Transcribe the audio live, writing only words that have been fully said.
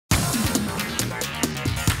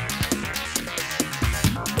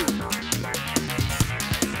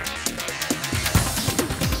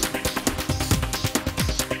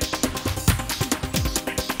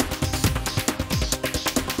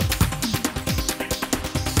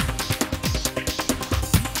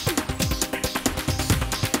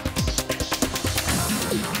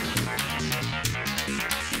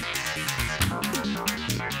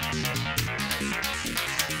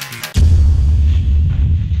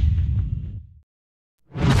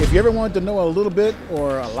If you ever wanted to know a little bit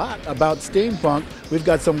or a lot about steampunk, we've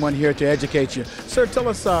got someone here to educate you. Sir, tell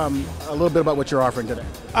us a little bit about what you're offering today.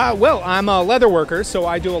 Well, I'm a leather worker, so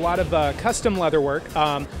I do a lot of custom leather work.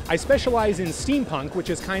 I specialize in steampunk, which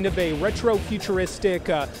is kind of a retro-futuristic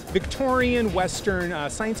Victorian Western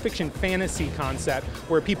science fiction fantasy concept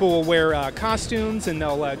where people will wear costumes and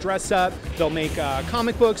they'll dress up, they'll make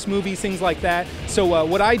comic books, movies, things like that. So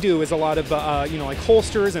what I do is a lot of like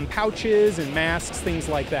holsters and pouches and masks, things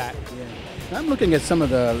like that. Yeah. I'm looking at some of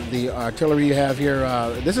the artillery you have here.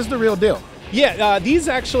 This is the real deal. Yeah, these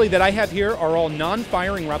actually that I have here are all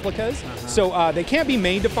non-firing replicas, so they can't be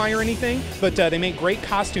made to fire anything, but they make great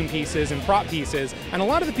costume pieces and prop pieces. And a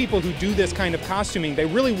lot of the people who do this kind of costuming, they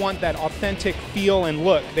really want that authentic feel and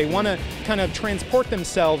look. They want to kind of transport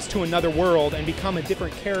themselves to another world and become a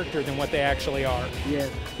different character than what they actually are. Yeah.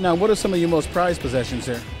 Now, what are some of your most prized possessions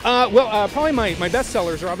here? Probably my best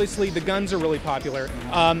sellers are obviously the guns are really popular.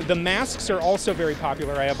 The masks are also very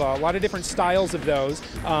popular. I have a lot of different styles of those.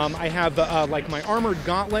 I have like my armored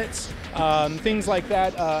gauntlets, things like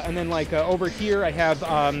that, and then like over here I have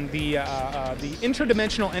the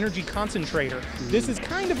interdimensional energy concentrator. This is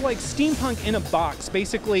kind of like steampunk in a box.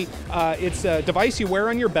 Basically, it's a device you wear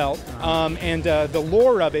on your belt, and the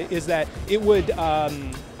lore of it is that it would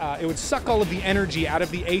suck all of the energy out of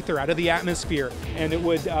the aether, out of the atmosphere, and it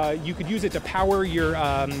would you could use it to power your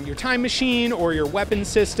time machine or your weapon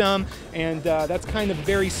system, and that's kind of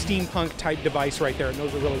very steampunk type device right there, and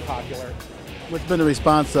those are really popular. What's been the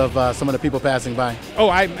response of some of the people passing by? Oh,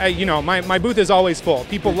 my booth is always full.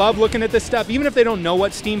 People love looking at this stuff, even if they don't know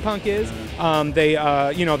what steampunk is.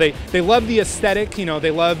 They love the aesthetic.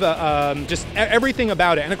 They love just everything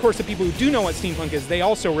about it. And of course, the people who do know what steampunk is, they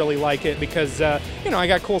also really like it because I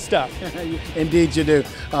got cool stuff. Indeed, you do.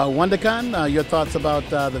 Wondercon, your thoughts about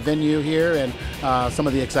the venue here and some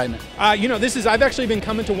of the excitement? I've actually been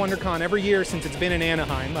coming to Wondercon every year since it's been in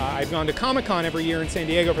Anaheim. I've gone to Comic-Con every year in San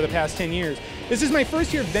Diego for the past 10 years. This is my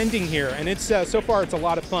first year vending here, and it's so far it's a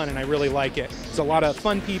lot of fun, and I really like it. There's a lot of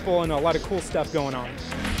fun people and a lot of cool stuff going on.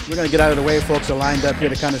 We're going to get out of the way. Folks are lined up here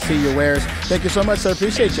to kind of see your wares. Thank you so much, sir.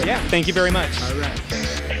 Appreciate you. Yeah, thank you very much. All right.